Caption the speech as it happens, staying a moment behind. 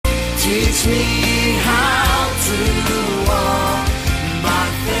Teach me how to walk by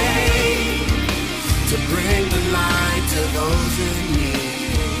faith, to bring the light to those in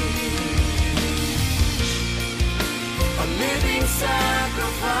need. A living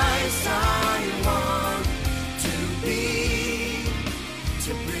sacrifice I want to be,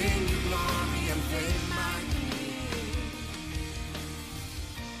 to bring you glory and faith like me.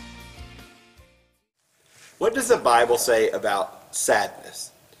 What does the Bible say about sadness?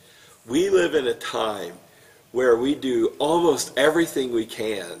 We live in a time where we do almost everything we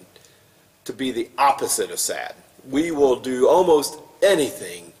can to be the opposite of sad. We will do almost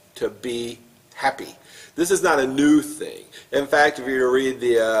anything to be happy. This is not a new thing. In fact, if you read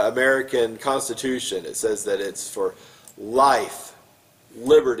the American Constitution, it says that it's for life,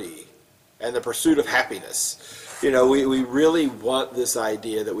 liberty, and the pursuit of happiness. You know, we really want this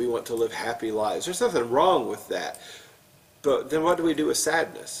idea that we want to live happy lives. There's nothing wrong with that. But then what do we do with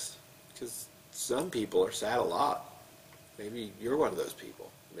sadness? Because some people are sad a lot. Maybe you're one of those people.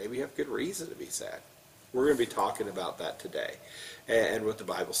 Maybe you have good reason to be sad. We're going to be talking about that today, and what the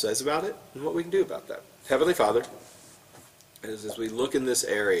Bible says about it, and what we can do about that. Heavenly Father, as we look in this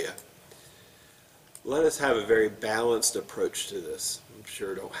area, let us have a very balanced approach to this. I'm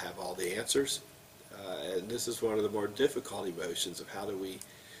sure don't have all the answers, and this is one of the more difficult emotions of how do we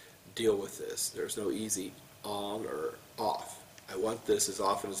deal with this. There's no easy on or off. I want this as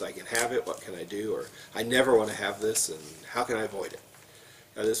often as I can have it. What can I do? Or I never want to have this, and how can I avoid it?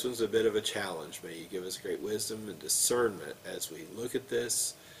 Now, this one's a bit of a challenge. May you give us great wisdom and discernment as we look at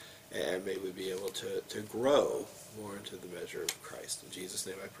this, and may we be able to grow more into the measure of Christ. In Jesus'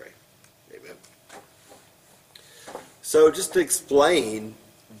 name I pray. Amen. So just to explain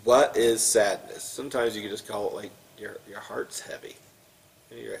what is sadness, sometimes you can just call it like your heart's heavy.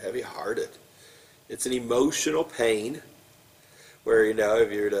 You're heavy-hearted. It's an emotional pain where, you know,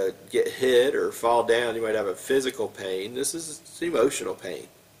 if you're to get hit or fall down, you might have a physical pain. This is emotional pain.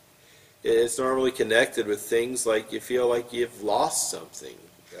 It's normally connected with things like you feel like you've lost something.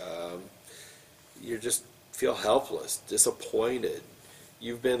 You just feel helpless, disappointed.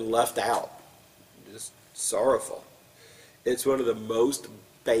 You've been left out, just sorrowful. It's one of the most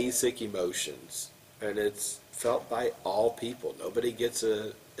basic emotions, and it's felt by all people. Nobody gets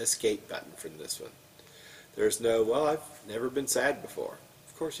an escape button from this one. There's no, well, I've never been sad before.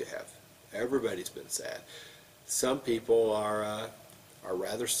 Of course you have. Everybody's been sad. Some people are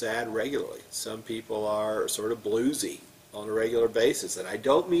rather sad regularly. Some people are sort of bluesy on a regular basis. And I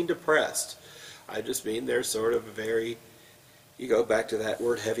don't mean depressed. I just mean they're sort of very, you go back to that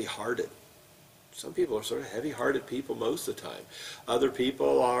word heavy-hearted. Some people are sort of heavy-hearted people most of the time. Other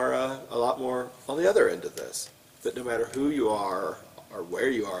people are a lot more on the other end of this. But no matter who you are or where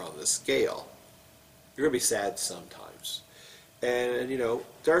you are on the scale, you're going to be sad sometimes. And, you know,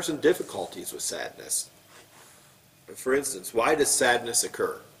 there are some difficulties with sadness. For instance, why does sadness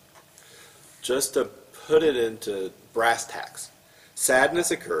occur? Just to put it into brass tacks, sadness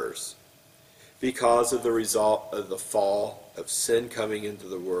occurs because of the result of the fall of sin coming into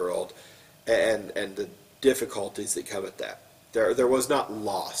the world and the difficulties that come at that. There was not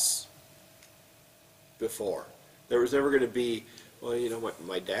loss before. There was never going to be, well, you know,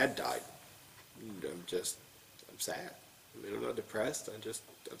 my dad died. I'm sad. I mean, I'm not depressed,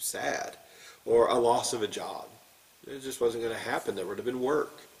 I'm sad. Or a loss of a job. It just wasn't going to happen. There would have been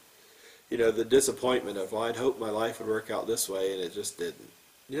work. You know, the disappointment of, well, I'd hoped my life would work out this way, and it just didn't.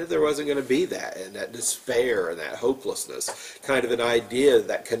 You know, there wasn't going to be that, and that despair and that hopelessness, kind of an idea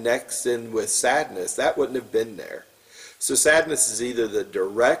that connects in with sadness, that wouldn't have been there. So sadness is either the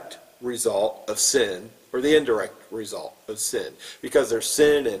direct result of sin or the indirect result of sin. Because there's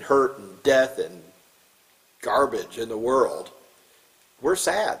sin and hurt and death and garbage in the world, we're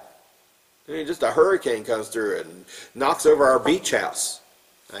sad. I mean, just a hurricane comes through and knocks over our beach house.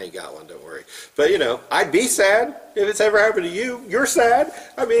 I ain't got one, don't worry. But, you know, I'd be sad if it's ever happened to you. You're sad.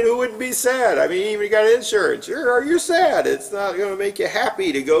 I mean, who wouldn't be sad? I mean, even you got insurance. You're sad. It's not going to make you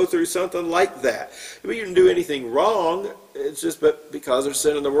happy to go through something like that. I mean, you didn't do anything wrong. It's just, but because there's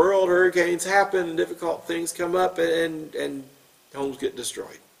sin in the world, hurricanes happen, and difficult things come up, and homes get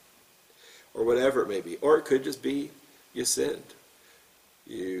destroyed. Or whatever it may be. Or it could just be you sinned.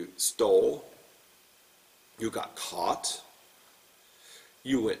 You stole. You got caught.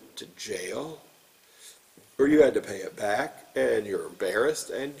 You went to jail, or you had to pay it back, and you're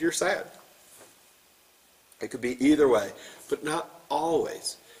embarrassed, and you're sad. It could be either way, but not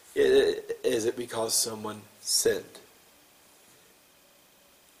always. Is it because someone sinned?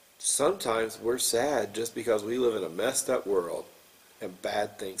 Sometimes we're sad just because we live in a messed up world, and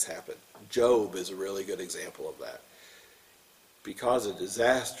bad things happen. Job is a really good example of that. because of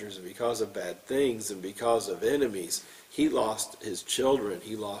disasters and because of bad things and because of enemies, he lost his children,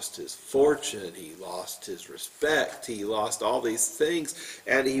 he lost his fortune, he lost his respect, he lost all these things,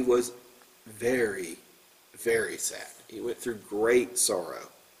 and he was very, very sad. He went through great sorrow,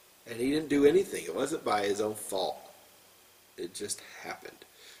 and he didn't do anything. It wasn't by his own fault. It just happened.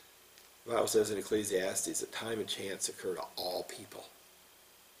 The Bible says in Ecclesiastes that time and chance occur to all people.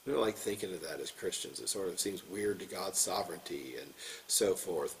 We don't like thinking of that as Christians. It sort of seems weird to God's sovereignty and so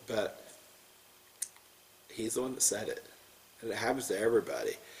forth. But he's the one that said it. And it happens to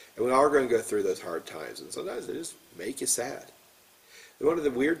everybody. And we are going to go through those hard times. And sometimes they just make you sad. And one of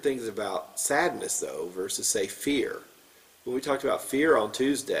the weird things about sadness, though, versus, say, fear. When we talked about fear on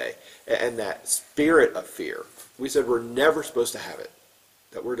Tuesday, and that spirit of fear, we said we're never supposed to have it.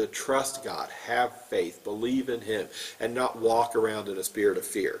 That we're to trust God, have faith, believe in Him, and not walk around in a spirit of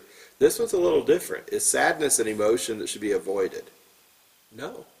fear. This one's a little different. Is sadness an emotion that should be avoided?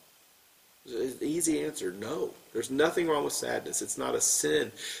 No. Easy answer, no. There's nothing wrong with sadness. It's not a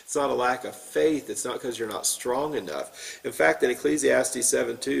sin. It's not a lack of faith. It's not because you're not strong enough. In fact, in Ecclesiastes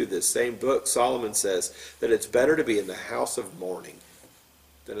 7:2, this same book, Solomon says that it's better to be in the house of mourning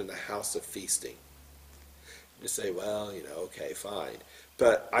than in the house of feasting. You say, well, okay, fine.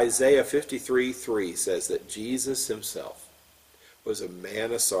 But Isaiah 53:3 says that Jesus himself was a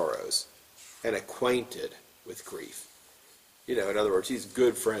man of sorrows and acquainted with grief. In other words, he's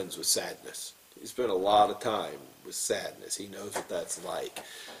good friends with sadness. He spent a lot of time with sadness. He knows what that's like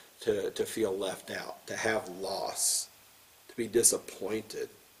to feel left out, to have loss, to be disappointed,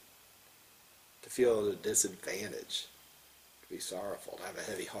 to feel at a disadvantage, to be sorrowful, to have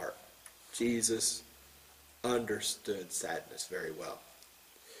a heavy heart. Jesus understood sadness very well.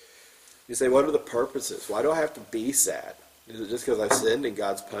 You say, what are the purposes? Why do I have to be sad? Is it just because I sinned and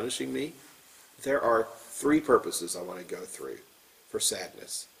God's punishing me? There are 3 purposes I want to go through for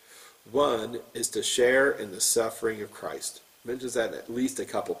sadness. One is to share in the suffering of Christ. It mentions that in at least a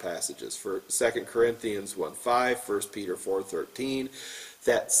couple passages. For 2 Corinthians 1:5, 1 Peter 4:13,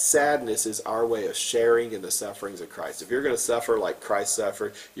 that sadness is our way of sharing in the sufferings of Christ. If you're going to suffer like Christ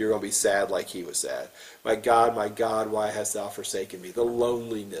suffered, you're going to be sad like he was sad. My God, why hast thou forsaken me? The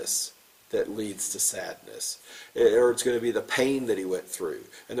loneliness that leads to sadness. Or it's going to be the pain that he went through,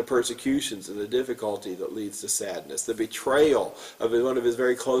 and the persecutions and the difficulty that leads to sadness. The betrayal of one of his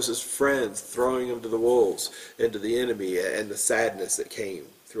very closest friends, throwing him to the wolves, into the enemy, and the sadness that came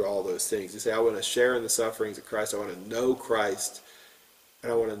through all those things. You say, I want to share in the sufferings of Christ. I want to know Christ,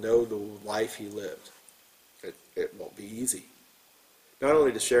 and I want to know the life he lived. It won't be easy. Not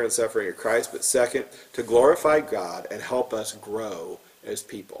only to share in the suffering of Christ, but second, to glorify God and help us grow as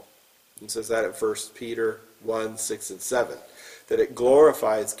people. It says that in 1 Peter 1:6 and 7, that it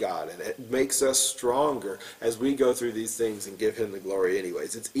glorifies God and it makes us stronger as we go through these things and give him the glory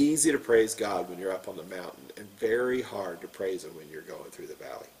anyways. It's easy to praise God when you're up on the mountain and very hard to praise him when you're going through the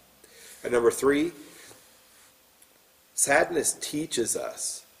valley. And number 3, sadness teaches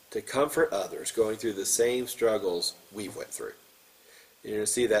us to comfort others going through the same struggles we went through. You're going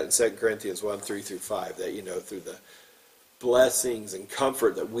to see that in 2 Corinthians 1:3-5, that, through the blessings and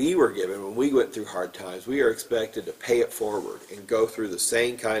comfort that we were given when we went through hard times, we are expected to pay it forward and go through the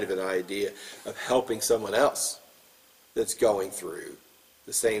same kind of an idea of helping someone else that's going through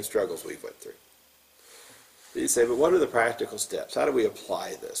the same struggles we went through. You say, but what are the practical steps? How do we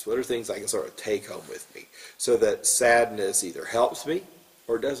apply this? What are things I can sort of take home with me so that sadness either helps me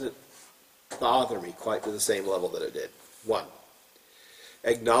or doesn't bother me quite to the same level that it did? 1,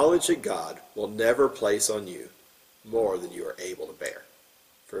 acknowledge that God will never place on you more than you are able to bear.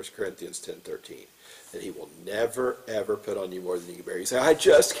 1 Corinthians 10:13. That he will never, ever put on you more than you can bear. You say, I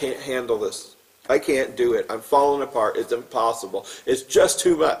just can't handle this. I can't do it. I'm falling apart. It's impossible. It's just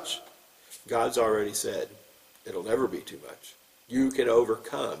too much. God's already said it'll never be too much. You can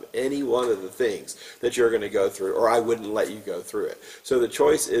overcome any one of the things that you're going to go through, or I wouldn't let you go through it. So the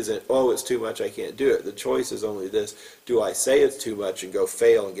choice isn't, it's too much, I can't do it. The choice is only this: do I say it's too much and go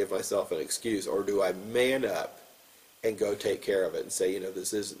fail and give myself an excuse, or do I man up and go take care of it and say,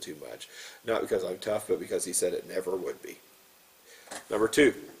 this isn't too much. Not because I'm tough, but because he said it never would be. Number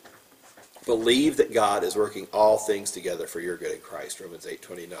 2, believe that God is working all things together for your good in Christ, Romans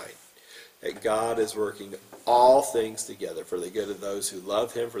 8:29. That God is working all things together for the good of those who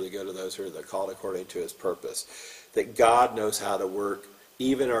love him, for the good of those who are called according to his purpose. That God knows how to work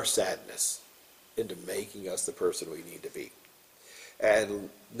even our sadness into making us the person we need to be.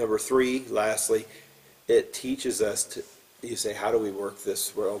 And number 3, lastly, it teaches us to, you say, how do we work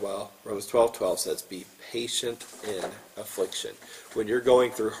this? Well, Romans 12:12 says, be patient in affliction. When you're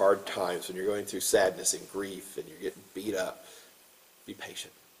going through hard times, when you're going through sadness and grief and you're getting beat up, Be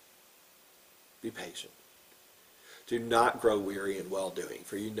patient. Be patient. Do not grow weary in well-doing,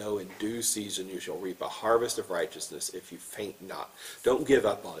 for you know in due season you shall reap a harvest of righteousness if you faint not. Don't give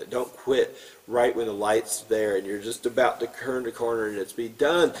up on it. Don't quit right when the light's there and you're just about to turn the corner and it's be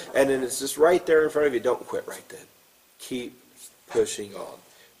done, and then it's just right there in front of you. Don't quit right then. Keep pushing on.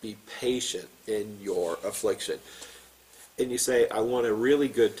 Be patient in your affliction. And you say, I want a really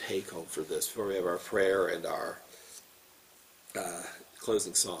good take-home for this before we have our prayer and our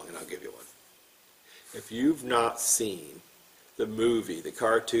closing song, and I'll give you one. If you've not seen the movie, the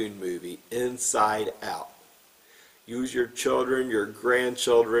cartoon movie, Inside Out, use your children, your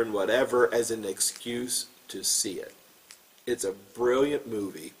grandchildren, whatever, as an excuse to see it. It's a brilliant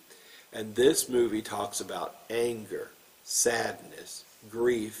movie, and this movie talks about anger, sadness,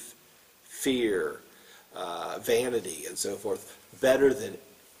 grief, fear, vanity, and so forth, better than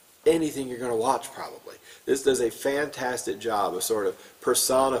anything you're going to watch probably. This does a fantastic job of sort of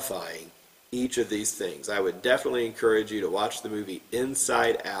personifying each of these things. I would definitely encourage you to watch the movie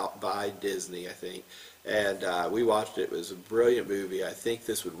Inside Out by Disney, I think. And we watched it. It was a brilliant movie. I think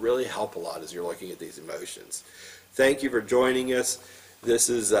this would really help a lot as you're looking at these emotions. Thank you for joining us. This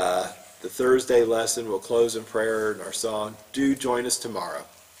is the Thursday lesson. We'll close in prayer and our song. Do join us tomorrow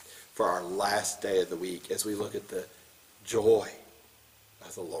for our last day of the week as we look at the joy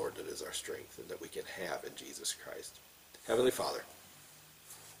of the Lord that is our strength and that we can have in Jesus Christ. Heavenly Father,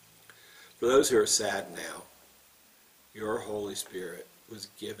 for those who are sad now, your Holy Spirit was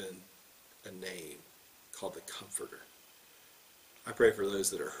given a name called the Comforter. I pray for those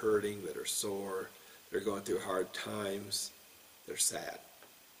that are hurting, that are sore, that are going through hard times, that are sad,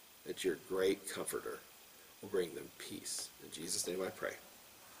 that your great Comforter will bring them peace. In Jesus' name I pray.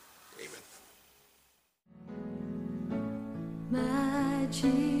 Amen. My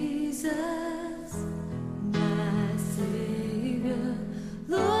Jesus.